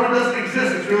that Corona doesn't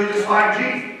exist, it's really just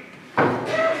 5G?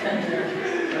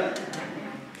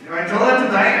 I tell that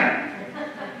to Diane.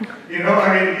 You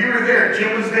were there,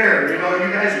 Jim was there, you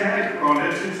guys had Corona,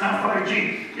 it's not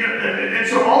 5G. And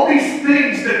so all these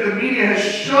things that the media has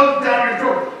shoved down your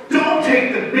throat, don't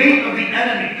take the bait of the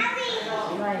enemy.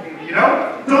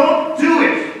 Don't do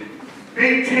it.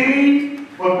 Maintain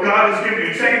what God has given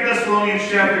you. 2 Thessalonians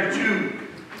chapter 2,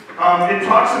 it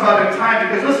talks about a time,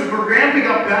 because listen, we're ramping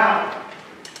up now.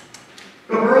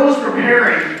 The world is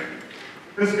preparing,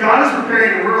 because God is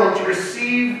preparing the world to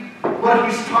receive what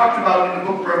He's talked about in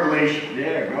the book of Revelation.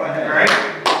 Yeah, go ahead. All right?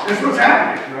 That's what's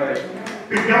happening. Right.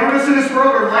 The governments in this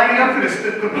world are lining up for this.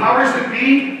 The powers that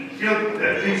be,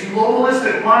 these globalists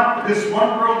that want this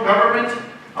one world government,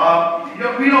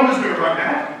 we know who's going to run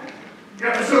that.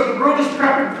 So the world is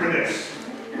prepping for this.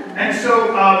 And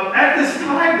so at this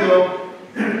time, though,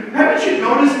 haven't you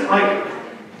noticed,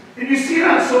 and you see it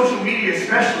on social media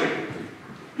especially,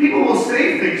 people will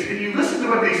say things, and you listen to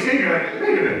what they say, and you're like,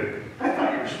 wait a minute, I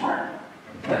thought you were smart.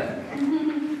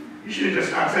 You should have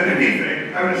just not said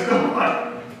anything. I would have still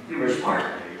thought you were smart.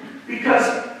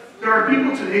 Because there are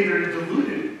people today that are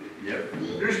deluded. Yep.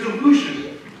 There's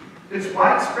delusion. It's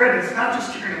widespread. It's not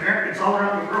just here in America. It's all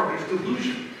around the world. There's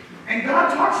delusion. And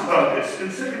God talks about this in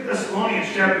 2 Thessalonians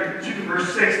chapter 2,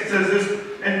 verse 6. It says this,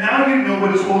 and now you know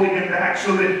what is holding him back,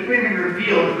 so that he may be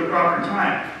revealed at the proper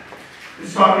time.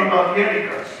 It's talking about the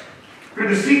Antichrist. For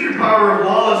the secret power of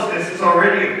lawlessness is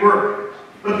already at work,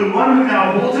 but the one who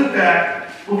now holds it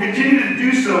back will continue to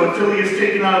do so until he is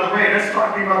taken out of the way. That's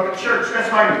talking about the church.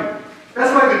 That's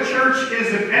why the church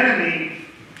is an enemy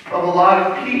of a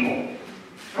lot of people.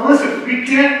 Now listen, we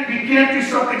can't do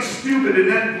something stupid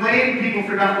and then blame people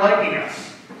for not liking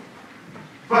us.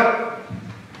 But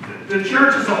the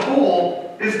church as a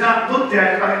whole is not looked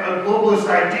at by a globalist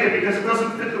idea because it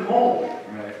doesn't fit the mold.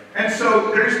 Right. And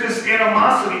so there's this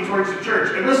animosity towards the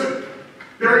church. And listen,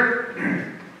 there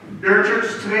are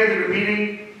churches today that are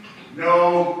meeting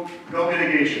no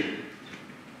mitigation.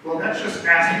 Well, that's just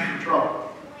asking for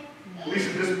trouble. At least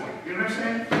at this point. You know what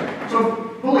I'm saying?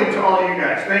 So, fully to all of you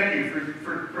guys, thank you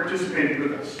for participating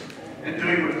with us and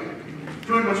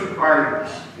doing what's required of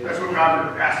us. That's what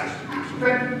God asked us to do. So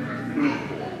thank you for doing it.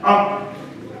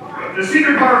 The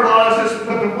secret power of lawlessness,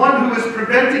 but the one who is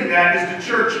preventing that is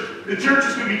the church. The church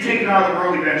is going to be taken out of the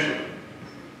world eventually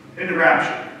in the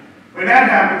rapture. When that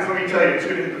happens, let me tell you, it's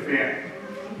going to hit the fan.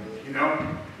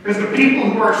 Because the people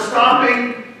who are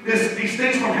stopping these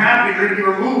things from happening are going to be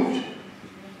removed.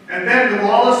 And then the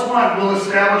lawless one will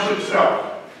establish himself.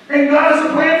 And God has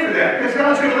a plan for that, because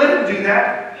God's going to let him do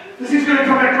that. Because he's going to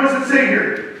come back. What does it say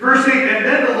here? Verse 8, and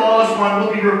then the lawless one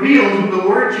will be revealed, whom the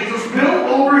Lord Jesus will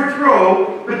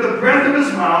overthrow with the breath of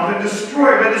his mouth and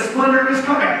destroy by the splendor of his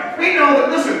coming. We know that,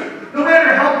 listen, no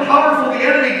matter how powerful the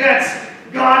enemy gets,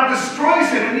 God destroys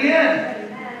him in the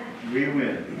end. We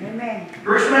win. Amen.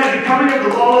 Verse 9, the coming of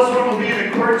the lawless one will be in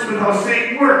accordance with how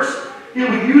Satan works. He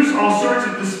will use all sorts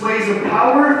of displays of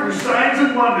power through signs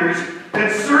and wonders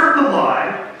that serve the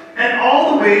lie, and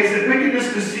all the ways that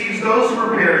wickedness deceives those who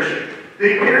are perishing.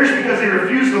 They perish because they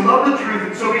refuse to love the truth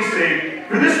and so be saved.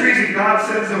 For this reason, God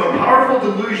sends them a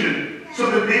powerful delusion so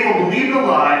that they will believe the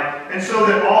lie, and so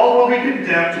that all will be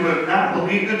condemned who have not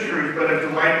believed the truth, but have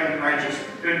delighted in righteousness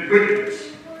and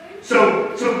wickedness.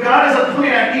 So God has a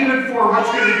plan even for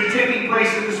what's going to be taking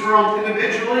place in this world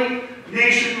individually,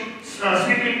 nation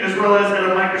speaking, as well as at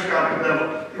a microscopic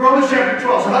level. Romans chapter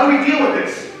 12. So how do we deal with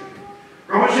this?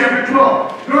 Romans chapter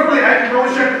 12. Normally I do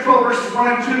Romans chapter 12 verses 1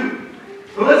 and 2.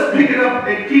 But let's pick it up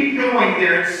and keep going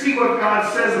there and see what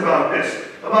God says about this,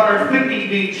 about our thinking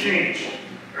being changed.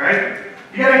 Right?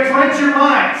 You got to cleanse your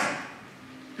minds.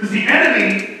 Because the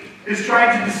enemy is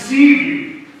trying to deceive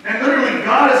you. And literally,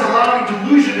 God is allowing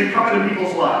delusion to come into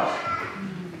people's lives.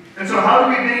 And so how do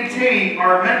we maintain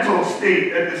our mental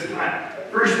state at this time?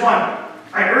 Verse 1.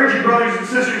 I urge you, brothers and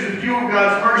sisters, in view of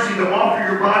God's mercy, to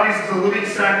offer your bodies as a living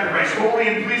sacrifice, holy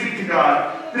and pleasing to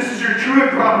God. This is your true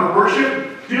and proper worship.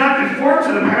 Do not conform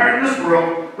to the pattern of this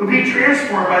world, but be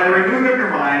transformed by the renewing of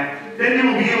your mind. Then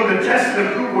you will be able to test and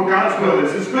approve what God's will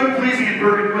is, His good, pleasing, and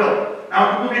perfect will.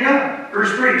 Now, moving on.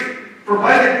 Verse 3. For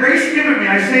by the grace given me,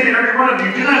 I say to every one of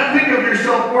you, do not think of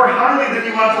yourself more highly than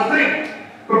you ought to think,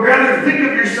 but rather think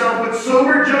of yourself with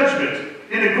sober judgment,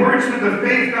 in accordance with the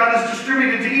faith God has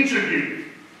distributed to each of you.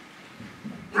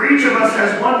 For each of us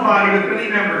has one body with many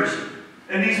members,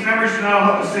 and these members do not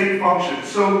all have the same function.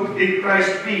 So in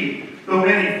Christ we, though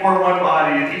many, form one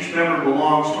body, and each member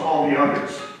belongs to all the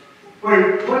others.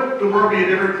 Boy, would the world be a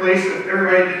different place if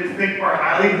everybody didn't think more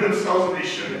highly of themselves than they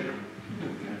should?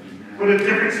 What a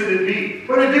difference it would be.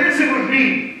 What a difference it would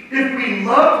be if we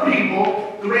loved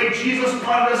people the way Jesus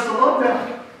wanted us to love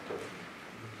them.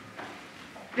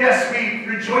 Yes,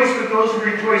 we rejoice with those who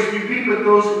rejoice. We weep with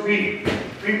those who weep.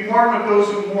 We mourn with those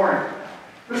who mourn.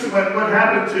 Listen, what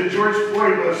happened to George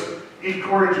Floyd was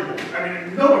incorrigible. I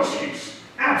mean, no excuse.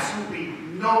 Absolutely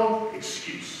no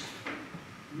excuse.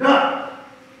 None.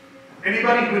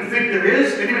 Anybody who would think there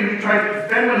is? Anybody who tried to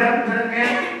defend what happened to that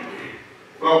man?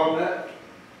 Well,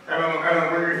 I don't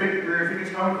know where you think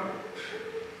it's coming from.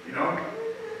 You know?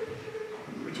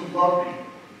 We're to love people.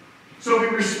 So we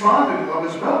respond in love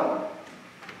as well.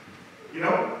 You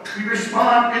know? We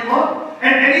respond in love.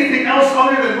 And anything else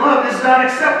other than love is not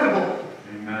acceptable.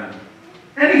 Amen.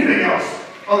 Anything else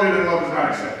other than love is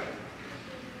not acceptable.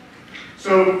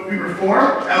 So we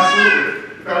reform?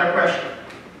 Absolutely. Without a question.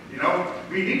 You know?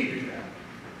 We need to do that.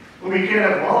 But we can't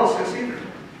have lawlessness either.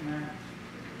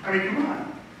 I mean, come on.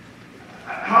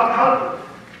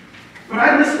 When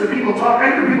I listen to people talk,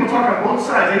 I hear people talk on both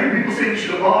sides. I hear people say we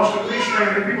should abolish the police, and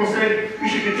I hear people say we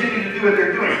should continue to do what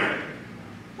they're doing.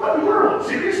 What in the world?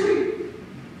 Seriously?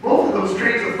 Both of those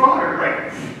trains of thought are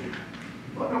like,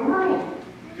 what in the world?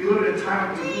 We live in a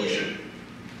time of delusion.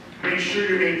 Make sure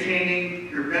you're maintaining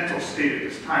your mental state at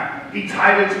this time. Be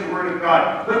tied into the Word of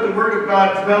God. Let the Word of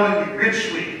God dwell in you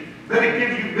richly. Let it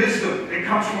give you wisdom that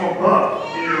comes from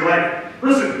above in your life.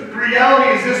 Listen, the reality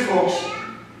is this, folks.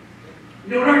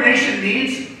 You know what our nation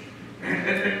needs?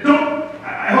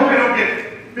 I hope I don't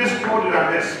get misquoted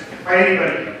on this by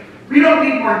anybody. We don't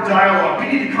need more dialogue.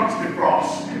 We need to come to the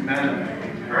cross.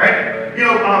 Amen. All right? You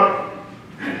know,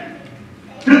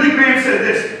 Billy Graham said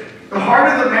this: the heart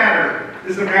of the matter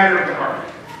is the matter of the heart.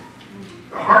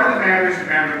 The heart of the matter is the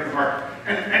matter of the heart.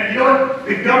 And you know what?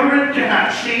 The government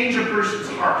cannot change a person's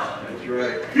heart. That's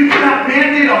right. You cannot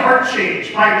mandate a heart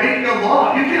change by making a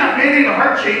law. You cannot mandate a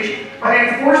heart change by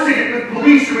enforcing it with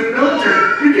police or with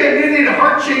military. You can't mandate a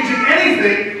heart change in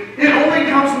anything. It only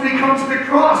comes when we come to the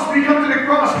cross. When we come to the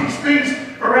cross, these things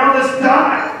around us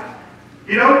die.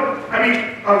 You know? I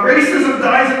mean, racism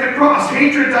dies at the cross.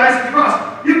 Hatred dies at the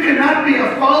cross. You cannot be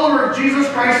a follower of Jesus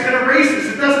Christ and a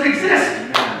racist. It doesn't exist.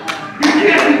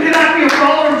 You cannot be a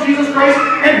follower of Jesus Christ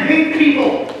and hate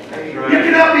people. You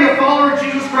cannot be a follower of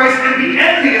Jesus Christ and be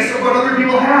envious of what other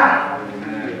people have.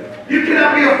 You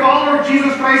cannot be a follower of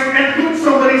Jesus Christ and loot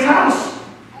somebody's house.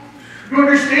 You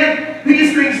understand?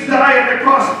 These things die at the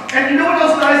cross. And you know what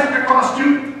else dies at the cross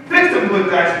too? Victimhood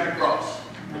dies at the cross.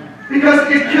 Because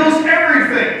it kills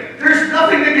everything. There's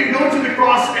nothing that can go to the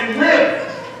cross and live.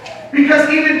 Because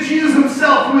even Jesus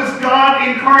himself, who is God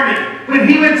incarnate, when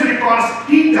he went to the cross,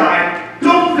 he died.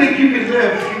 Don't think you can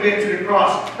live if you went to the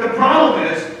cross. The problem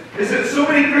is that so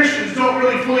many Christians don't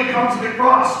really fully come to the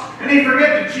cross. And they forget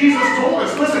that Jesus told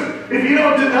us, listen, if you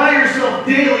don't deny yourself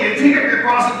daily and take up your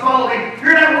cross and follow me,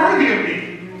 you're not worthy of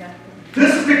me.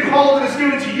 This is the call that is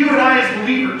given to you and I as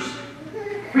believers.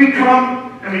 We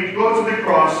come and we go to the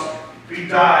cross, we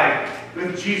die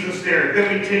with Jesus there.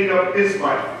 Then we take up his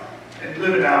life and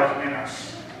live it out in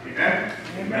us. Amen?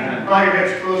 Amen. Bow your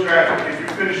heads, close your eyes as we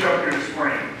finish up here this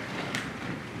morning.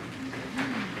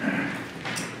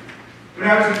 When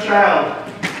I was a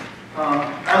child,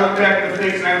 I look back at the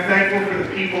things, and I'm thankful for the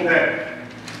people that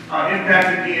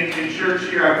impacted me in church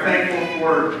here. I'm thankful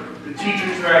for the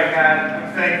teachers that I had.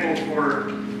 I'm thankful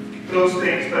for those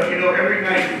things. But you know, every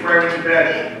night before I went to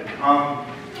bed,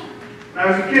 when I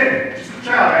was a kid, just a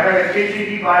child, I had a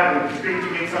KJV Bible that was given to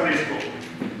me in Sunday school.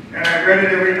 And I read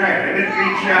it every night. I didn't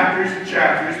read chapters and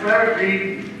chapters, but I would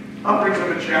read upwards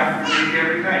of a chapter maybe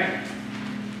every night.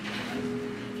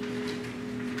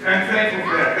 And I'm thankful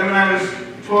for that. Then when I was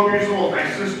 12 years old, my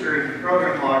sister and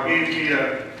brother-in-law gave me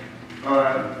a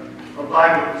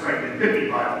Bible. It was like the hippie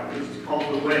Bible. It was called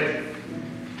The Way.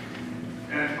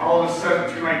 And all of a sudden,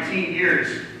 through my teen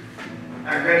years,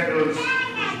 I read those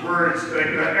words that I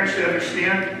could actually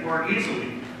understand more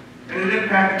easily. And it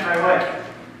impacted my life.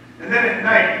 And then at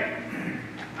night,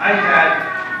 I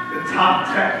had the top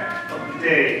tech of the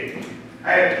day.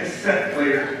 I had a cassette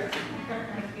player.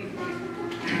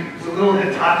 It was a little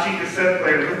Hitachi cassette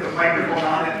player with a microphone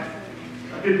on it,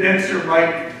 a condenser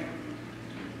mic.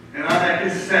 And on that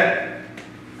cassette,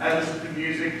 I listened to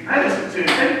music. I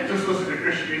didn't just listen to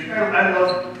Christian music. I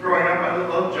loved growing up. I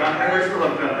loved John. I still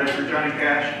love John Denver, Johnny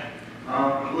Cash,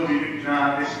 Olivia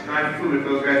Newton-John. I flew with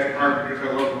those guys, the Carpenters.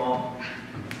 I love them all.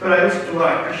 But I listened to a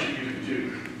lot of Christian music too.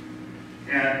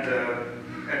 And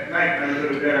at night when I would go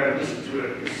to bed, I would listen to a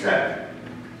cassette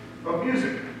of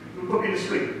music. It would put me to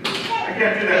sleep. I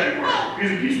can't do that anymore.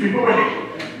 Music keeps me awake.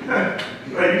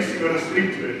 But I used to go to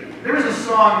sleep to it. There was a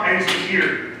song I used to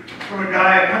hear from a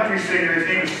guy, a country singer. His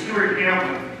name was Stuart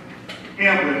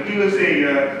Hamblin. He was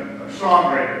a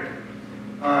songwriter.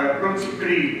 Wrote some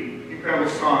pretty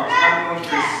incredible songs. Not known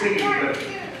for his singing, but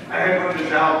I had one of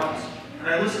his albums. And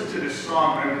I listened to this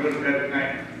song when I would go to bed at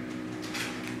night.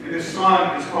 And this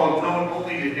song is called Known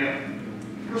Only to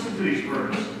Him. Listen to these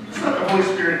words. Just let the Holy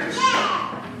Spirit just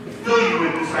fill you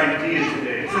with this idea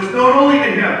today. It says, known only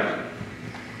to Him.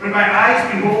 When my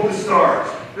eyes behold the stars,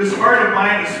 this heart of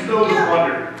mine is filled with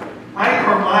wonder.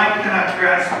 Or mind cannot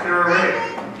grasp their array.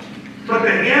 But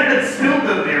the hand that sealed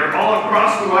them there, all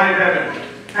across the wide heaven,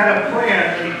 had a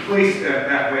plan when He placed them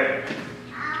that way.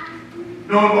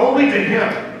 Known only to Him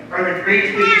are the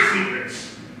great hidden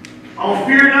secrets. I'll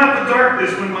fear not the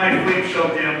darkness when my flame shall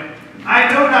dim.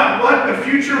 I know not what the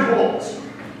future holds,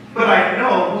 but I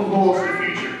know who holds the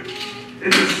future.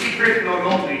 It's a secret known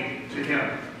only to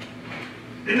Him.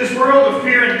 In this world of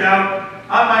fear and doubt,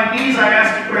 on my knees I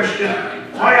ask the question,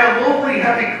 why a lonely,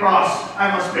 heavy cross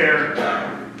I must bear.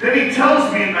 Then He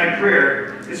tells me in my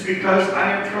prayer, it's because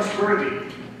I am trustworthy.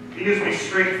 He gives me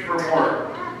strength for far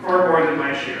more than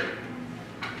my share.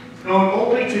 Known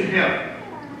only to Him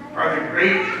are the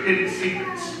great hidden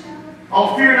secrets.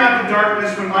 I'll fear not the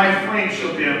darkness when my flame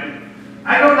shall dim.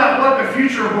 I know not what the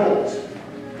future holds,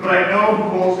 but I know who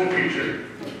holds the future.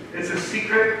 It's a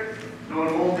secret known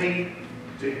only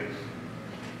to Him.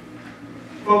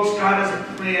 Folks, God has a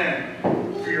plan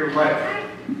for your life.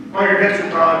 While your heads are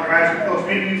bowed and your eyes are closed,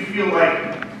 maybe you feel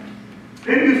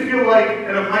like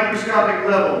at a microscopic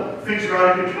level, things are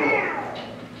out of control.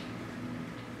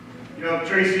 You know,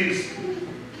 Tracy's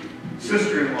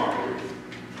sister-in-law.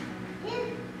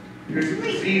 There's a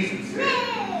disease in sick.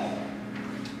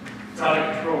 It's out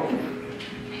of control.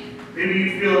 Maybe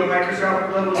you feel at a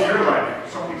microscopic level in your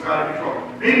life, something's out of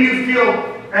control. Maybe you feel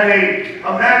at a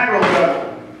macro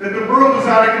level that the world is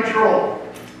out of control.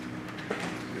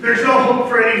 If there's no hope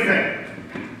for anything,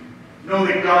 know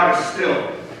that God is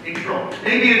still in control.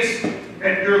 Maybe it's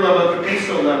at your level, at the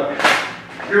meso level.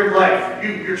 Your life, you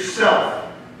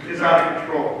yourself, is out of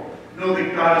control. Know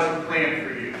that God has a plan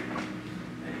for you.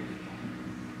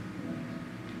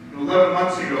 11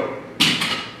 months ago,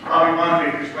 Bobby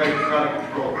Wanamaker's life was out of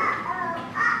control.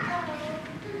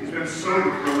 He's been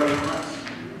sober for 11 months.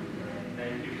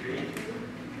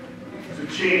 It's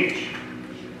a change.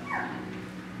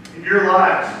 In your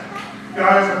lives,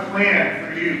 God has a plan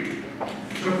for you.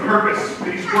 It's a purpose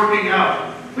that He's working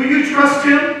out. Will you trust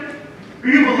Him? Will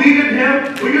you believe in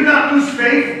Him? Will you not lose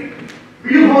faith?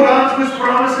 Will you hold on to His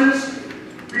promises?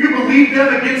 Will you believe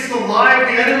them against the lie of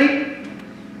the enemy?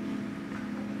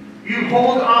 You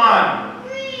hold on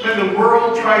when the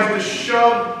world tries to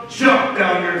shove junk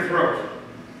down your throat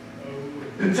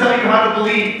and tell you how to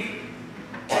believe.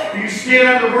 You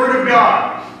stand on the Word of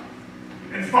God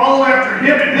and follow after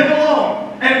Him and Him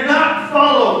alone, and not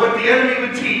follow what the enemy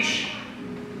would teach,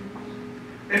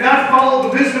 and not follow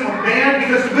the wisdom of man,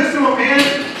 because the wisdom of man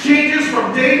changes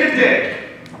from day to day.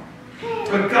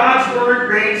 But God's Word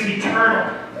reigns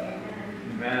eternal.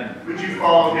 Amen. Would you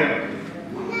follow Him?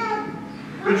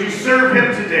 Would you serve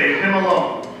Him today, Him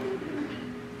alone?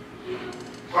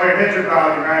 While your heads are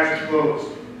bowed and your eyes are closed,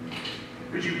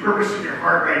 would you purpose in your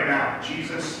heart right now,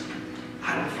 Jesus,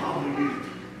 I will follow you.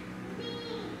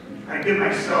 I give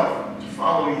myself to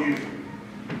follow you.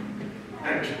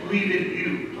 I believe in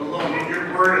you alone, in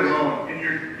your word alone,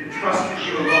 in trust in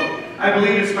you alone. I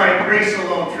believe it's by grace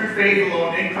alone, through faith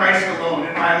alone, in Christ alone,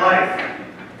 in my life.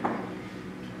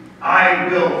 I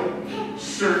will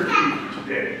serve you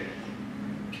today.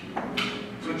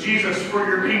 So Jesus, for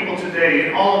your people today,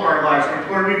 in all of our lives,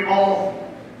 Lord,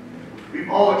 we've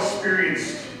all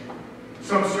experienced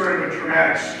some sort of a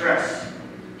traumatic stress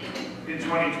in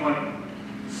 2020.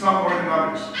 Some more than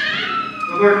others.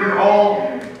 But Lord, we're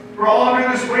all under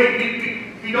this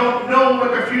weight. We don't know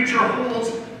what the future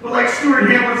holds. But like Stuart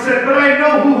Hamlin said, but I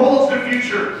know who holds the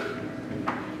future.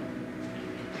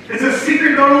 It's a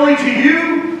secret not only to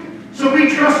you, so we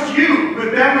trust you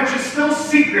with that which is still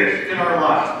secret in our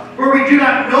lives. Where we do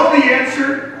not know the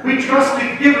answer, we trust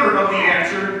the giver of the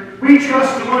answer. We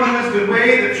trust the one who is the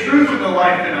way, the truth, and the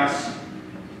life in us.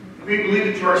 And we believe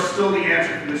that you are still the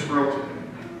answer for this world today.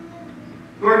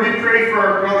 Lord, we pray for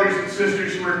our brothers and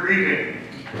sisters who are grieving.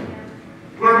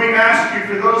 Lord, we ask you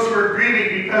for those who are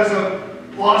grieving because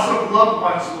of loss of loved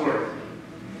ones, Lord.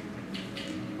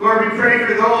 Lord, we pray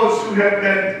for those who have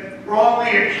been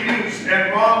wrongly accused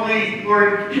and wrongly,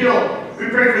 Lord, killed. We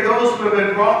pray for those who have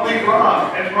been wrongly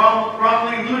robbed and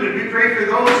wrongly looted. We pray for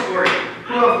those, Lord,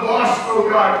 who have lost, oh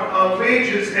God,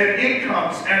 wages and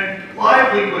incomes and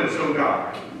livelihoods, oh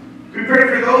God. We pray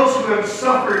for those who have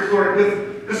suffered, Lord, with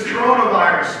this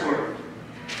coronavirus, Lord.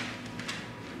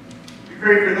 We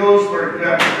pray for those, Lord, who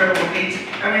have incredible needs.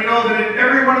 And we know that in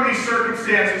every one of these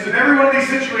circumstances, in every one of these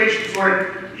situations,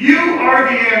 Lord, you are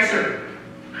the answer.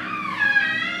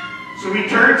 So we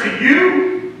turn to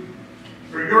you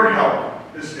for your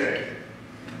help this day.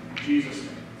 In Jesus' name.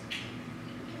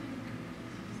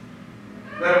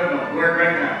 Let them know, Lord,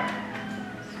 right now,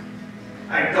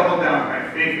 I double down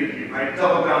my faith in you. I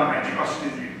double down my trust in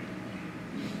you.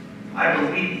 I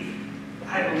believe.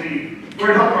 I believe.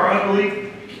 Lord, help our unbelief.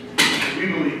 We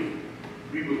believe.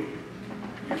 We believe.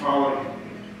 We follow you.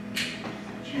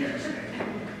 In Jesus' name.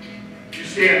 If you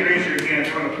stand, raise your hands.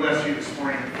 I want to bless you this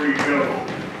morning before you go.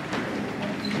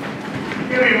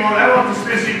 Give me a moment. I won't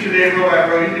dismiss you today, row by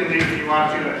row. You can leave if you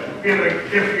want to. We have a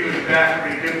gift for you in the back. We're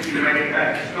going to give it to you when I get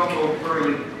back. Just don't go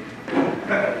early.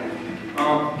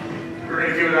 We're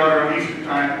going to give it out around Easter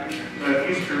time. But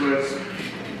Easter was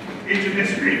ancient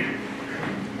history.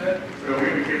 So we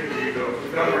have a gift for you, though.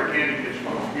 It's out of our candy dish.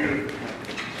 It's beautiful.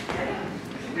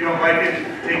 If you don't like it,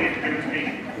 take it and give it to me.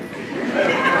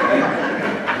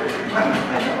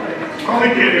 Only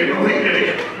kidding, only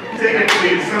kidding. Take it,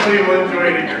 please. Somebody will enjoy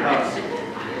it in your house.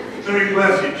 So we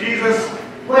bless you. Jesus,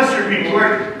 bless your people.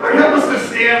 Lord, help us to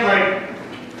stand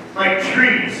like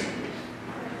trees,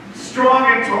 strong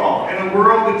and tall, in a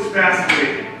world that's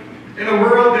vacillating, in a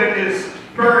world that is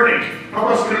burning. Help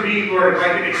us to be, Lord,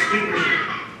 like an extinguisher.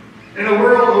 In a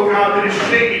world, oh God, that is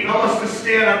shaking, help us to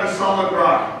stand on the solid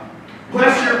rock.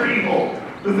 Bless your people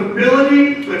with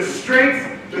ability, with strength,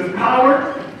 with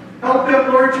power. Help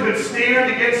them, Lord, to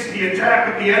withstand against the attack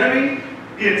of the enemy,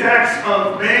 the attacks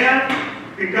of man,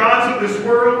 the gods of this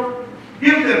world.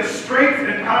 Give them strength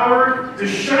and power to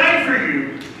shine for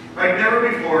you like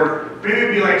never before. May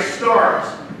we be like stars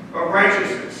of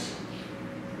righteousness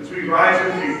as we rise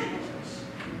with you, Jesus.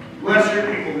 Bless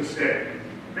your people this day.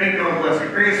 Make them a blessing.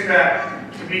 Bring us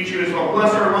back to meet you as well.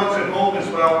 Bless our ones at home as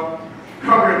well.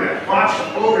 Cover them. Watch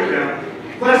over them.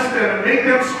 Bless them and make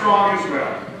them strong as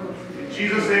well. In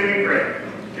Jesus' name we pray.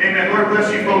 Amen. Lord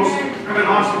bless you folks. Have an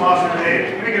awesome, awesome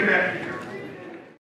day. Let me get back.